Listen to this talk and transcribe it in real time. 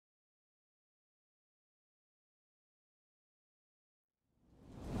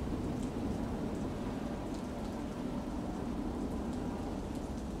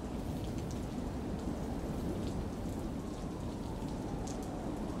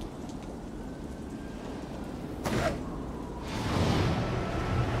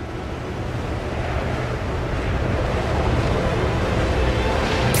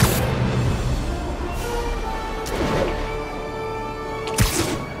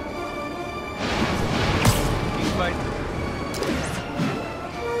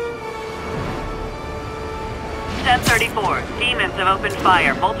4. Demons have opened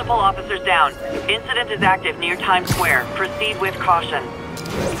fire. Multiple officers down. Incident is active near Times Square. Proceed with caution.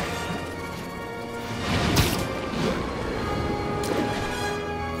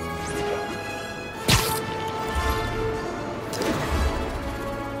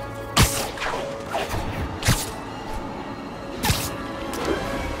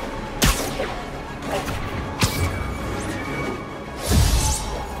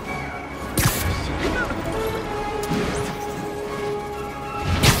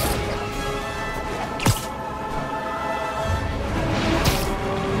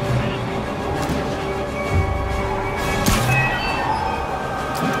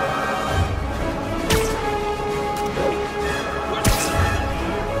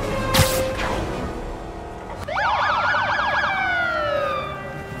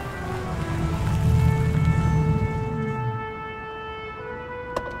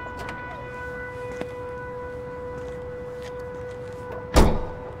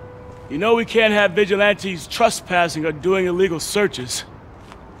 You know we can't have vigilantes trespassing or doing illegal searches.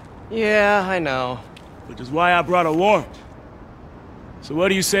 Yeah, I know. Which is why I brought a warrant. So what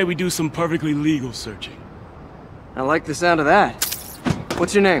do you say we do some perfectly legal searching? I like the sound of that.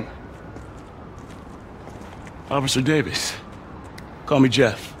 What's your name? Officer Davis. Call me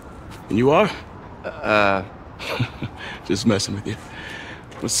Jeff. And you are? Just messing with you.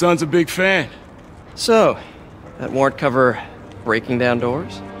 My son's a big fan. So, that warrant cover breaking down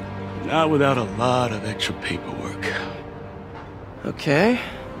doors? Not without a lot of extra paperwork. Okay.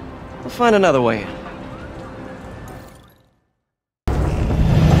 We'll find another way in.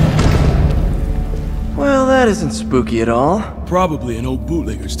 Well, that isn't spooky at all. Probably an old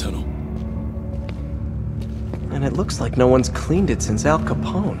bootlegger's tunnel. And it looks like no one's cleaned it since Al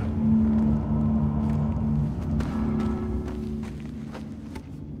Capone.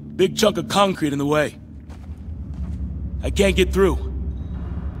 Big chunk of concrete in the way. I can't get through.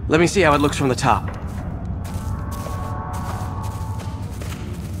 Let me see how it looks from the top.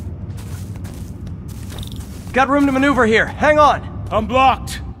 Got room to maneuver here. Hang on. I'm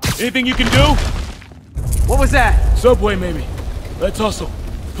blocked. Anything you can do? What was that? Subway, maybe. Let's hustle.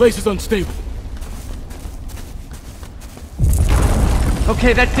 Place is unstable.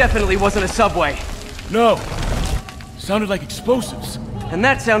 Okay, that definitely wasn't a subway. No. Sounded like explosives. And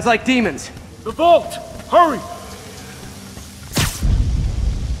that sounds like demons. The vault! Hurry!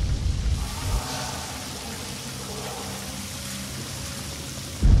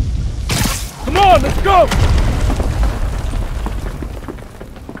 Come on, let's go!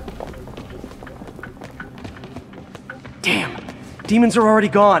 Damn. Demons are already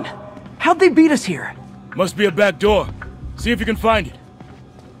gone. How'd they beat us here? Must be a back door. See if you can find it.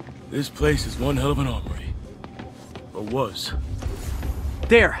 This place is one hell of an armory. Or was.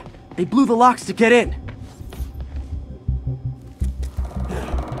 There. They blew the locks to get in.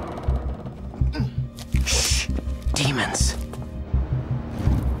 Shh. Demons.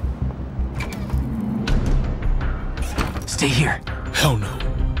 Stay here. Hell no.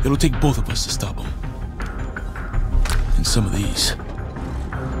 It'll take both of us to stop them. And some of these.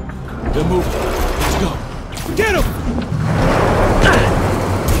 They're moving. Let's go. Get him!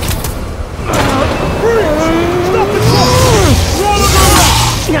 Stop the truck! Roll him around!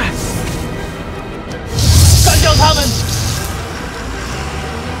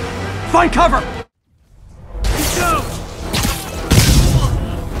 Find cover! Get down!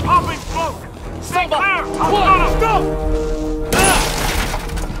 Popping smoke! Stay clear! One, go!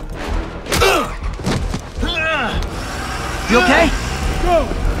 You okay? Go!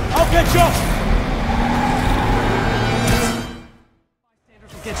 I'll get you!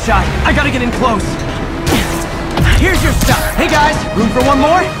 Get shot. I gotta get in close. Here's your stuff. Hey guys, room for one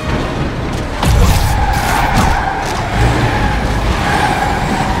more?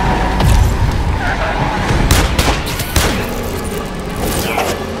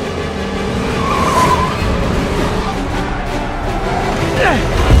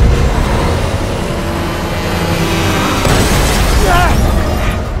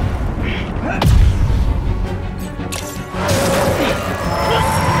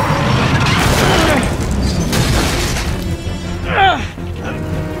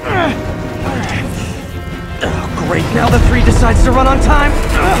 Now the 3 decides to run on time.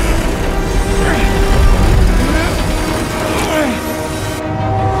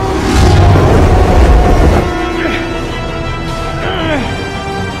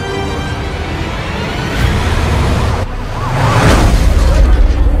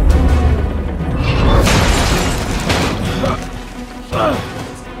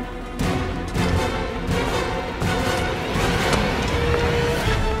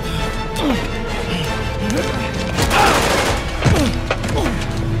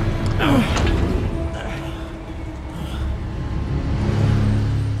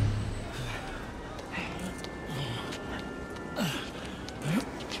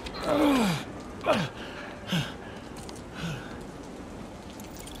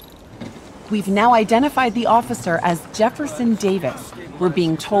 We've now identified the officer as Jefferson Davis. We're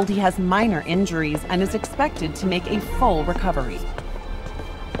being told he has minor injuries and is expected to make a full recovery.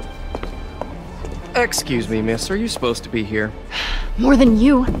 Excuse me, miss. Are you supposed to be here? More than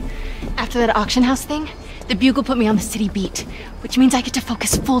you. After that auction house thing, the Bugle put me on the city beat, which means I get to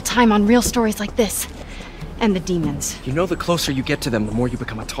focus full-time on real stories like this. And the demons. You know the closer you get to them, the more you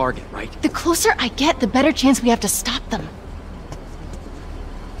become a target, right? The closer I get, the better chance we have to stop them.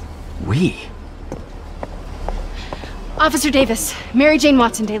 We? Officer Davis, Mary Jane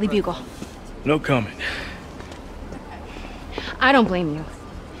Watson, Daily Bugle. No comment. I don't blame you.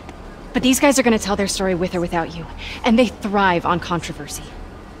 But these guys are gonna tell their story with or without you, and they thrive on controversy.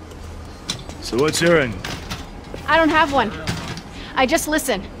 So what's your end? I don't have one. I just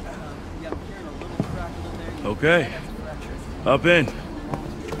listen. Okay. Hop in.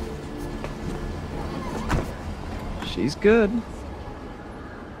 She's good.